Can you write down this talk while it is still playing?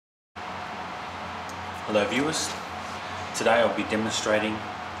Hello viewers, today I'll be demonstrating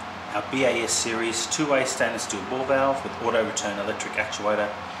our BAS series two-way stainless steel ball valve with auto return electric actuator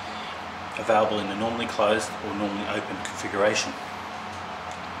available in the normally closed or normally open configuration.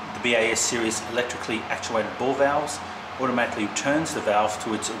 The BAS series electrically actuated ball valves automatically returns the valve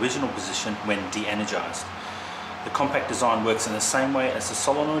to its original position when de-energized. The compact design works in the same way as the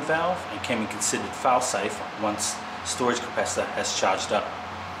solenoid valve and can be considered fail-safe once storage capacitor has charged up.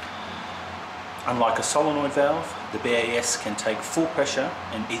 Unlike a solenoid valve, the BAS can take full pressure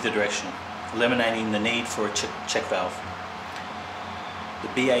in either direction, eliminating the need for a check valve. The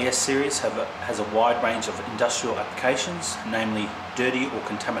BAS series has a wide range of industrial applications, namely dirty or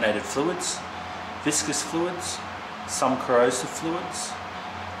contaminated fluids, viscous fluids, some corrosive fluids,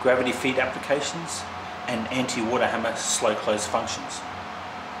 gravity feed applications, and anti-water hammer slow close functions.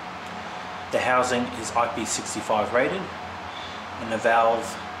 The housing is IP65 rated, and the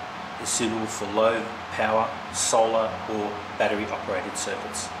valve is suitable for low power, solar or battery operated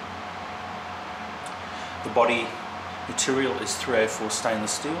circuits. The body material is 304 stainless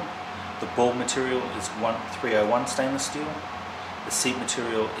steel, the ball material is 301 stainless steel, the seat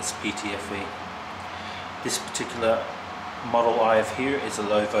material is PTFE. This particular model I have here is a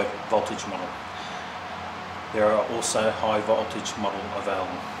low voltage model. There are also high voltage model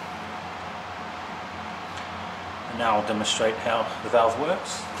available. And now I'll demonstrate how the valve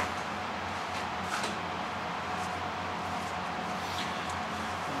works.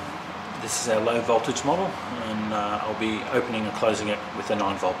 This is our low voltage model, and I'll be opening and closing it with a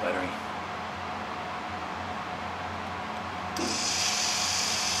 9-volt battery.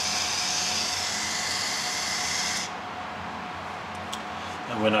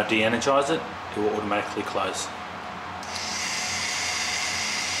 And when I de-energize it, it will automatically close.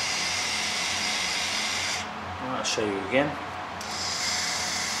 I'll show you again.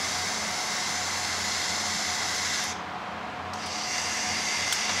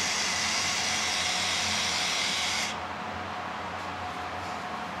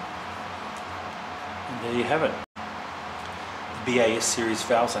 And there you have it. The BAS series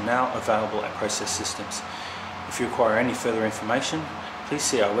valves are now available at Process Systems. If you require any further information, please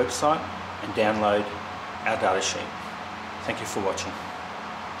see our website and download our data sheet. Thank you for watching.